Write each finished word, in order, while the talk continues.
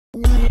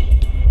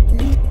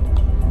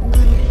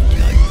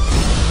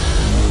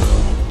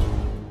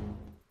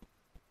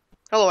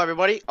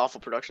everybody,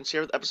 AwfulProductionz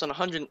here with episode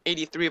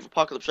 183 of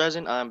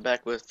ApocalypseRising. I'm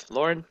back with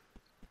Lauren.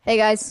 Hey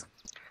guys.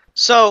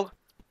 So,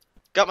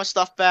 got my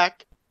stuff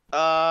back.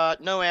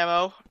 No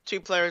ammo. 2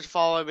 players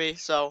follow me,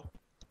 so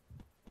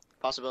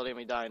possibility of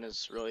me dying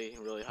is really,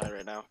 really high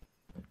right now.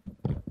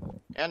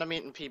 And I'm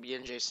eating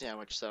PB&J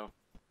sandwich, so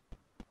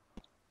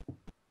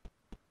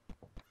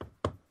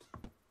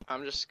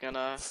I'm just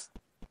gonna.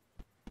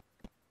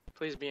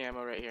 Please be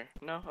ammo right here.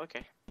 No,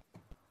 okay.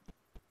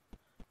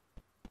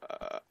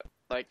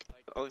 Like,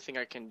 the only thing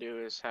I can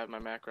do is have my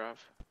Makarov.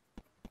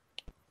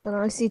 And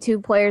I see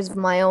 2 players of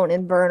my own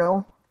in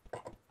Vernal.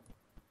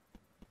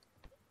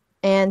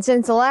 And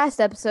since the last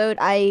episode,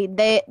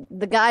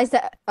 the guys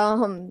that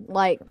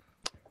like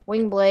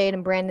Wingblade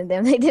and Brandon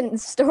they didn't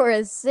store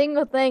a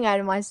single thing out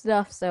of my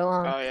stuff, so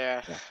Oh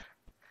yeah.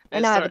 I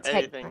now have a Tech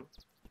anything.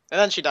 And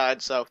then she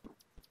died, so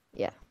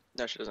yeah.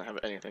 No, she doesn't have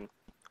anything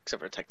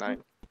except for a Tech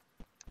 9.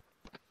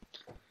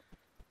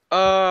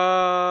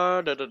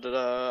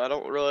 I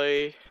don't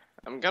really.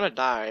 I'm gonna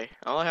die.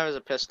 All I have is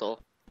a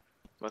pistol.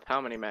 With how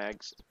many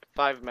mags?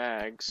 5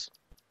 mags.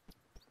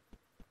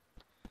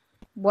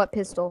 What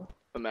pistol?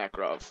 A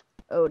Makarov.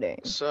 Oh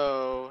dang.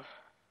 So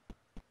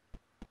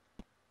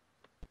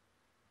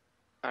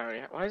I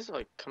already. Why is it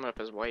like coming up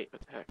as white?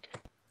 What the heck?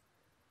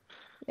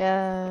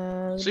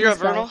 Yeah. So you're at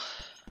Vernal?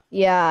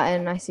 Yeah,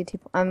 and I see 2.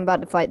 I'm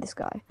about to fight this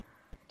guy.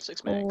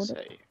 6 mags.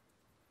 Hey.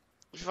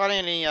 If you find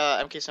any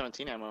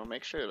MK17 ammo,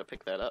 make sure to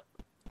pick that up.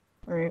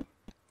 Alright.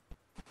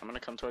 I'm gonna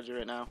come towards you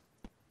right now.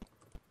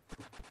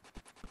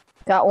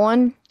 Got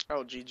one.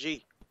 Oh,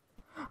 GG.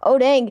 Oh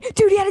dang.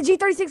 Dude, he had a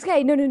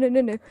G36K.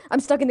 No. I'm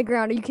stuck in the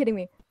ground. Are you kidding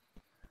me?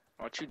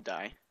 Watch you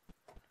die.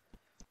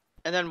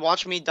 And then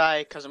watch me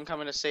die because I'm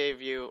coming to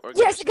save you. Or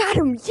yes, I got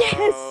him.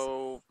 Yes.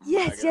 Oh,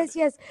 yes.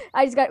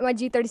 I just got my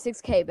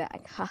G36K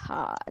back.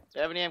 Haha. Do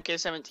you have any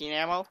MK17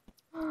 ammo?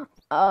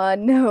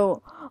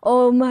 No.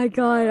 Oh my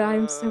god,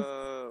 I'm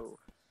so.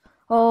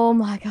 Oh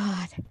my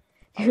god.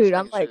 Dude,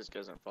 I'm like. This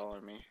doesn't follow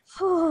me.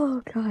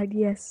 Oh god,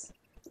 yes.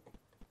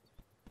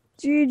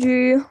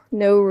 GG.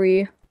 No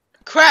re.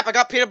 Crap! I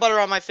got peanut butter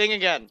on my thing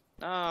again.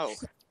 No.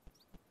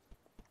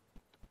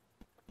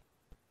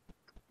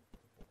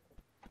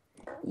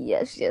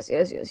 Yes.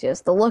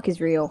 The luck is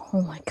real.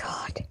 Oh my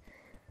god.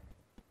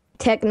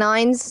 Tech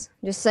 9s.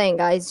 Just saying,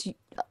 guys.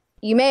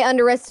 You may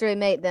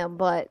underestimate them,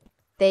 but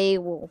they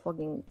will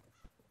fucking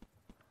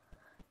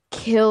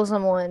kill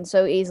someone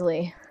so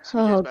easily.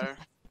 Oh.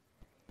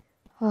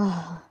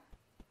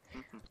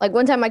 Like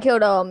one time I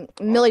killed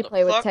Millie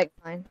play with Tech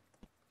 9.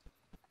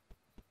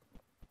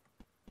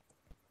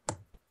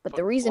 But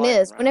the reason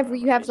is, whenever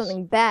you have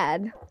something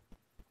bad,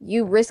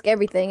 you risk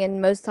everything, and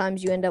most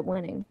times you end up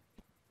winning.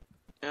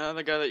 Yeah,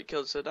 the guy that you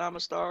killed said, I'm a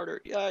starter.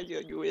 Yeah,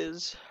 you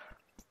is.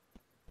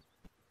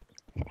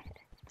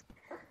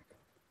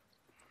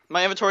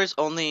 My inventory is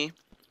only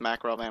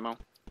Makarov ammo.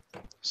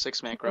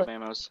 6 Makarov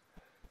ammos.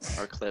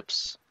 Or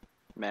clips.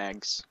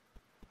 Mags.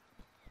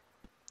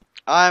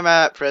 I'm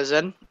at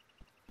prison.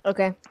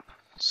 Okay.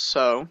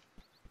 So.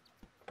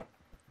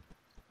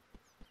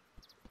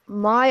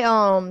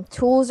 My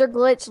tools are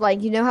glitched,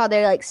 like you know how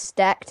they're like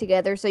stacked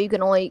together, so you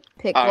can only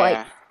pick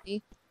yeah.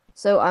 3.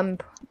 So I'm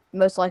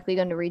most likely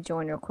going to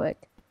rejoin real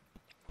quick.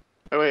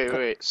 Oh,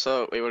 wait.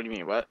 So wait, what do you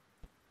mean? What?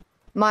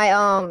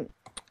 My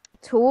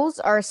tools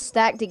are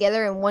stacked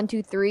together in 1,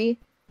 2, 3,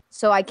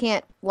 so I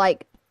can't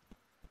like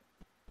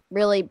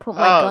really put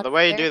my gun the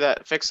way you there. do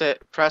that, fix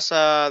it. Press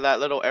that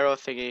little arrow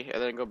thingy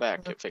and then go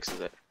back. It fixes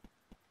it.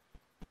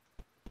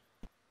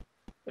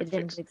 It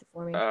didn't fix it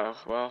for me. Oh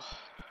well.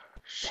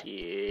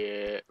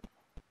 Shit.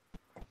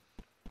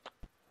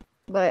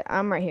 But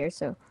I'm right here,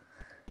 so.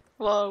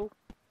 Hello.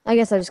 I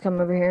guess I'll just come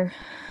over here.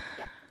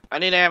 I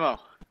need ammo.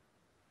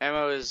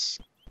 Ammo is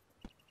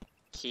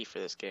key for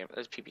this game.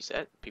 There's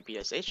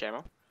PPSH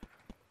ammo.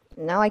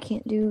 Now I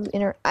can't do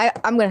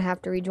I'm gonna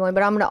have to rejoin,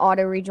 but I'm gonna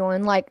auto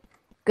rejoin. Like,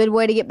 good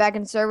way to get back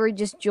in the server.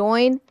 Just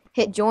join,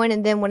 hit join,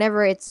 and then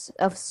whenever a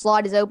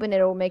slot is open,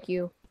 it'll make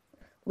you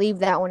leave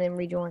that one and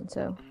rejoin.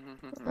 So,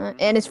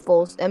 and it's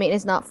full. I mean,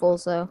 it's not full,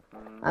 so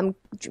I'm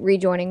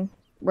rejoining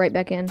right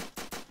back in.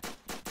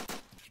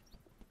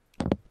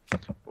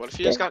 What if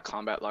you just got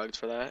combat logs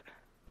for that?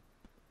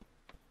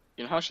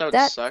 You know how much that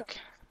would suck?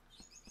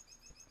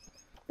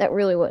 That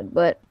really would,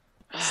 but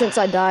since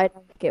I died, I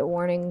won't get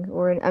warning,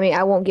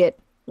 I won't get,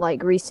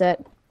 like,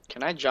 reset.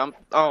 Can I jump?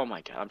 Oh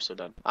my god, I'm so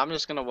done. I'm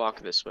just gonna walk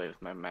this way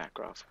with my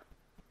Makarov.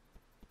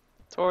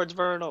 Towards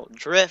Vernal.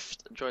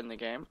 Drift! Join the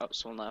game. Oh,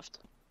 someone left.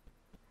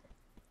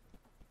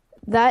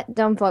 That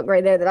dumb fuck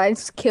right there that I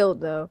just killed,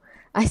 though.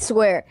 I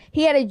swear.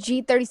 He had a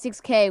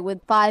G36K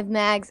with 5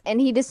 mags, and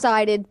he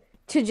decided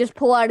to just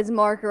pull out his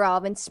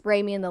Makarov and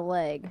spray me in the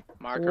leg.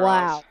 Makarov.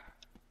 Wow.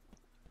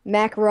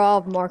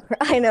 Makarov marker.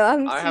 I know.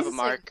 I have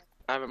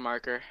a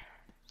marker.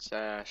 It's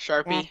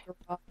Sharpie.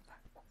 Makarov.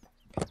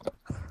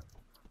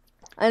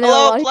 I know.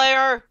 Hello,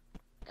 player.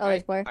 Oh,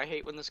 there's player. I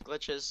hate when this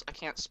glitches. I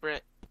can't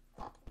sprint.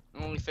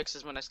 It only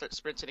fixes when I start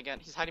sprinting again.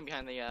 He's hiding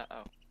behind the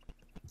oh.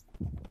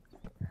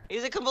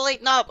 He's a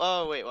complete noob.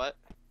 Oh wait, what?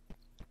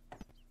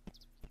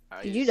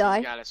 Oh, Did you die?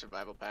 You got a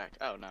survival pack.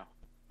 Oh no.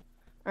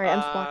 Alright,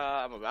 I'm spawned.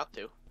 I'm about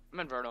to. I'm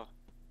infernal.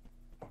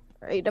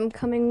 Alright, I'm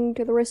coming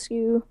to the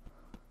rescue.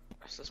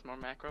 Is this more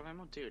macro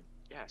ammo? Dude,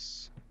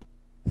 yes.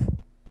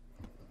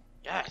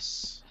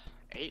 Yes!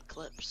 8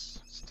 clips.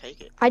 Let's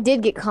take it. I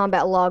did get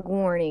combat log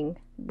warning,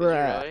 bruh. Did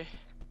you really?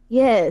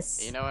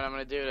 Yes. You know what I'm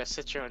gonna do to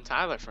Citro and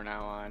Tyler from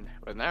now on?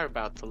 When they're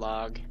about to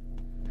log.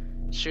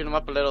 Shoot them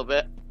up a little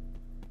bit.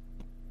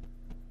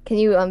 Can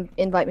you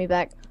invite me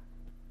back?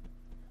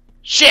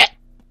 Shit!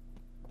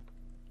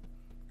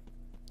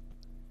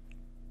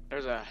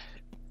 There's a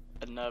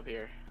nub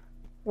here.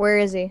 Where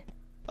is he?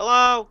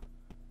 Hello!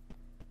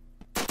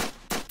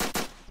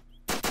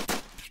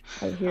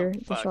 Right here.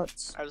 The Fuck.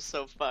 shots. I'm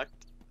so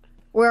fucked.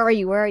 Where are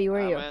you? Where are you?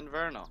 Where are you? I'm in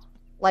Vernal.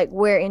 Like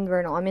where in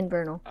Vernal? I'm in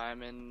Vernal.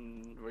 I'm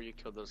in where you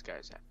killed those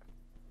guys at.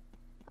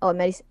 Oh,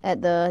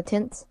 at the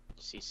tents.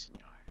 Si, senor.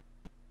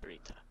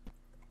 Rita.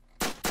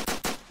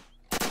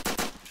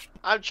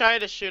 I'm trying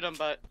to shoot him,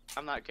 but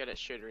I'm not good at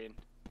shooting.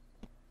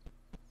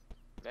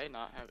 They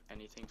not have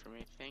anything for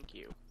me. Thank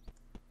you.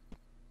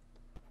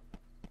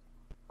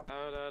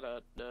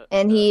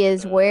 And he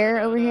is where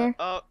over here?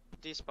 Oh,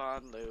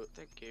 despawn loot.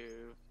 Thank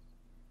you.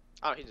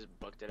 Oh, he just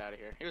booked it out of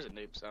here. He was a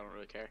noob, so I don't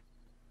really care.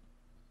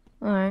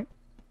 Alright.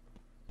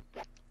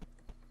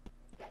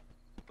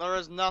 There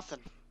is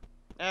nothing.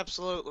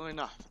 Absolutely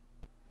nothing.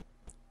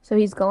 So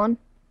he's gone?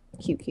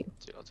 Cute. Dude,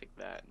 I'll take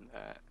that and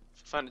that.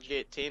 If I find a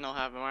G18, I'll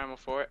have ammo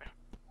for it.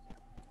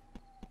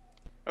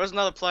 There was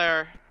another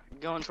player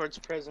going towards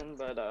prison,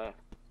 but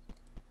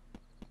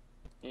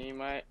he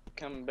might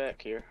come back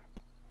here.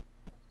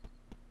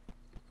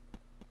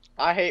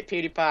 I hate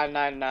PewDiePie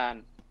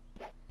 99.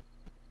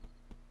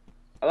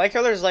 I like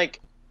how there's like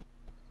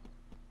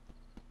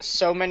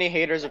so many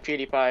haters of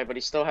PewDiePie, but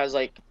he still has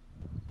like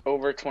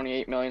over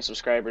 28 million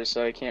subscribers,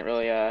 so I can't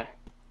really I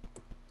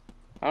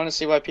want to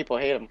see why people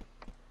hate him.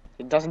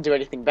 He doesn't do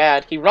anything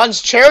bad. He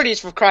runs charities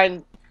for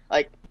crying,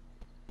 like,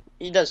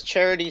 he does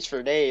charities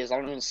for days. I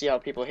don't even see how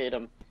people hate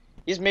him.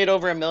 He's made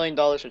over $1 million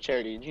for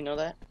charity. Did you know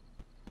that?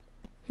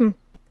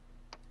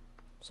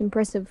 It's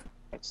impressive.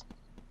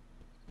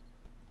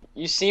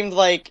 You seemed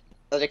like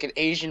an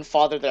Asian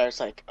father there. It's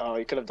like, oh,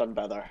 you could have done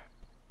better.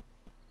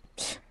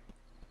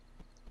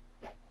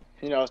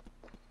 You know,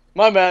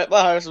 my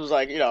house was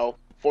like,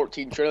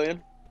 14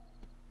 trillion.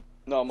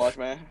 Not much,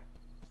 man.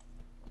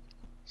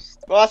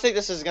 Well, I think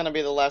this is gonna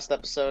be the last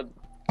episode,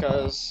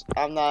 because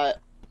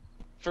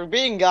for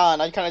being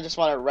gone, I kind of just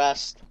want to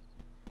rest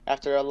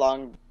after a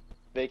long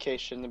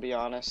vacation, to be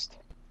honest.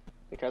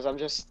 Because I'm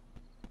just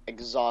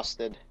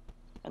exhausted.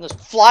 And there's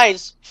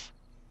flies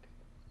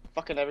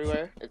fucking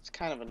everywhere. It's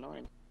kind of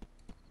annoying.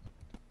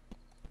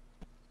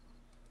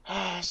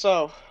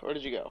 So, where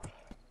did you go?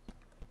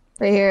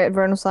 Right here at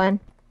Vernal Sign.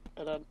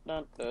 Hey.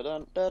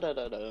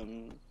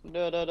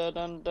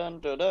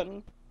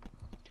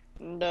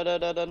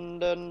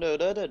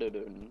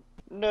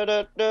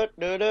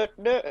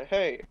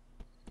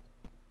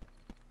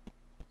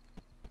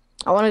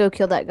 I want to go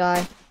kill that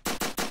guy.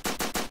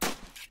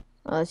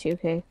 Oh, that's you,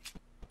 okay.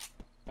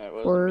 That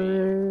wasn't me.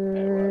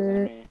 That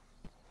wasn't me.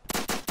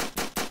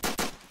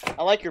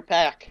 I like your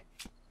pack.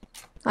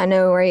 I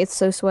know, right? It's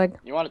so swag.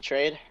 You want to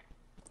trade?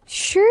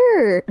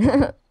 Sure.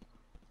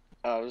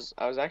 I was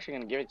actually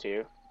gonna give it to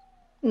you.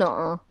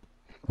 Nuh-uh.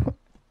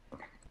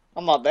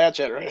 I'm not that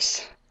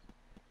generous.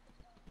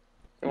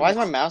 Why does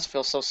my mouse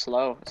feel so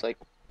slow? It's like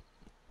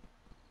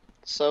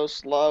so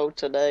slow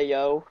today,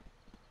 yo.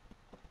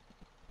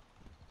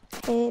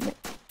 Hey,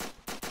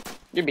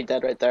 You'd be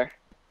dead right there.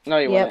 No,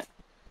 you wouldn't.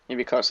 You'd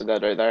be close to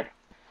dead right there.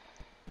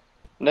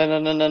 No.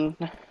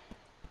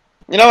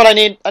 You know what I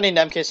need? I need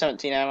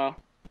MK17 ammo.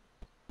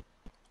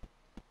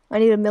 I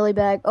need a milli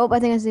bag. Oh, I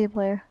think I see a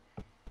player.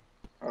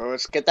 Oh,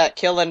 let's get that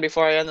kill in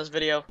before I end this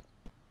video.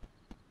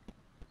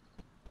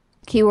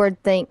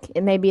 Keyword think.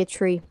 It may be a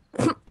tree.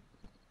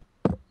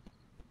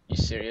 You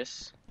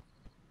serious?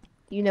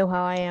 You know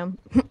how I am.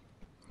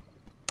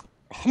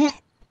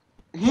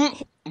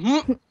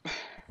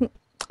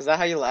 Is that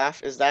how you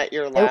laugh? Is that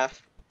your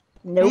laugh?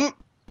 Nope.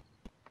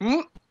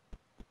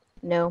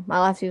 No, my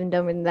laugh's even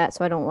dumber than that,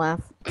 so I don't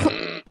laugh.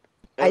 I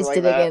just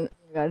did it again. Oh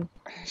my God.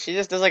 She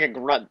just does like a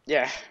grunt.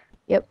 Yeah.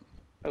 Yep.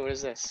 Oh, what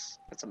is this?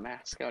 That's a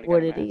mask.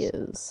 What it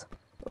is.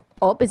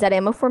 Oh, is that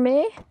ammo for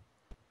me?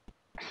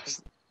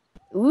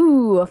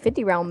 Ooh, a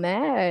 50-round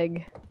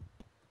mag.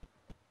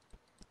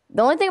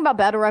 The only thing about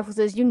battle rifles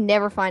is you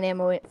never find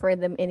ammo for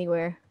them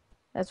anywhere.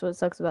 That's what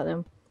sucks about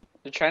them.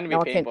 You're trying to be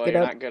No, paintball,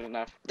 you're not good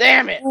enough.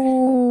 Damn it!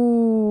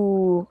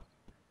 Ooh.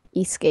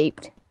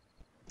 Escaped.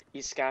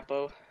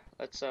 Escapo.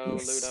 Let's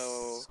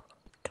Ludo.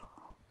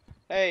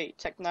 Hey,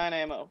 Tech 9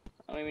 ammo.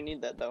 I don't even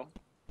need that though.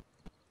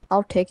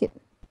 I'll take it.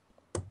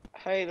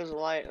 Hey, there's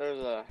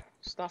a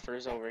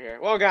stuffers over here.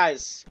 Well,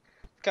 guys,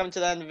 coming to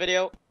the end of the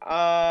video.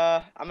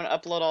 I'm gonna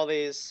upload all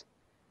these,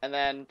 and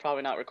then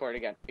probably not record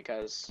again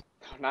because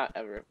not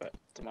ever, but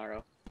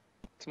tomorrow.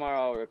 Tomorrow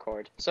I'll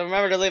record. So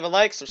remember to leave a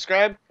like,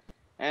 subscribe,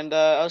 and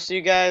I'll see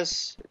you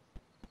guys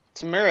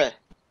tomorrow.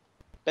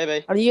 Bye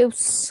bye.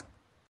 Adios.